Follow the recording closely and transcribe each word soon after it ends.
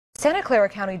Santa Clara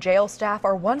County Jail staff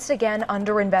are once again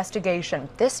under investigation,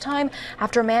 this time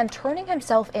after a man turning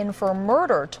himself in for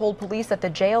murder told police that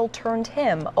the jail turned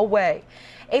him away.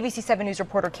 ABC 7 News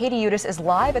reporter Katie Udis is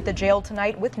live at the jail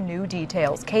tonight with new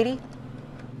details. Katie?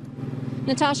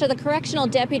 Natasha, the correctional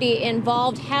deputy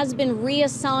involved has been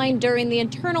reassigned during the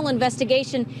internal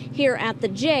investigation here at the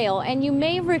jail. And you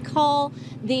may recall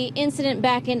the incident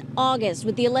back in August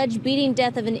with the alleged beating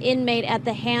death of an inmate at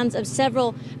the hands of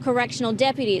several correctional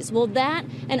deputies. Well, that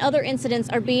and other incidents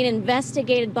are being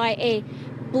investigated by a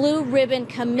Blue Ribbon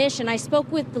Commission. I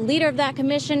spoke with the leader of that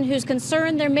commission, who's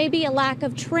concerned there may be a lack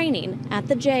of training at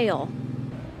the jail.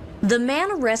 The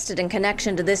man arrested in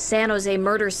connection to this San Jose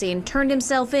murder scene turned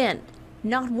himself in.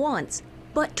 Not once,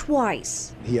 but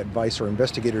twice. He advised our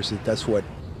investigators that that's what,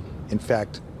 in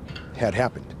fact, had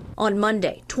happened. On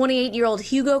Monday, 28-year-old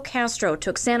Hugo Castro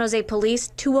took San Jose police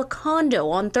to a condo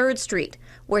on 3rd Street,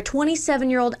 where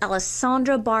 27-year-old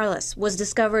Alessandra Barlas was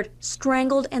discovered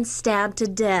strangled and stabbed to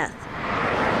death.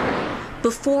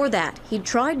 Before that, he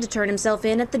tried to turn himself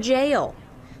in at the jail.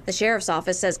 The sheriff's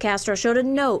office says Castro showed a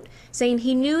note saying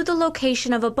he knew the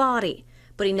location of a body,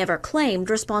 but he never claimed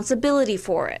responsibility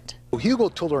for it. Hugo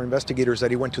told our investigators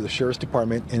that he went to the sheriff's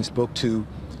department and spoke to,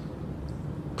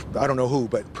 I don't know who,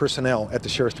 but personnel at the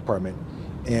sheriff's department,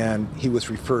 and he was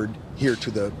referred here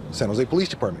to the San Jose Police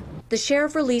Department. The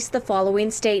sheriff released the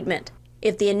following statement.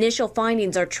 If the initial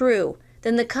findings are true,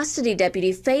 then the custody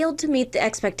deputy failed to meet the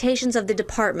expectations of the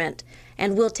department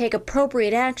and will take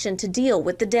appropriate action to deal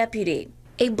with the deputy.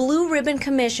 A Blue Ribbon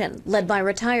Commission, led by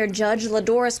retired Judge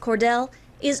Ladoris Cordell,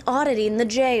 is auditing the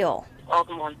jail. All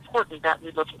the more important that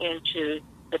we look into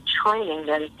the training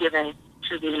that is given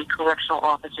to the correctional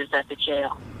officers at the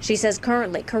jail. She says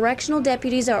currently correctional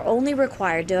deputies are only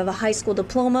required to have a high school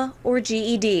diploma or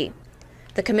GED.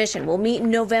 The commission will meet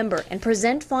in November and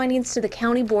present findings to the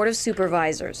County Board of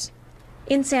Supervisors.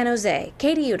 In San Jose,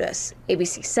 Katie Udis,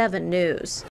 ABC 7 News.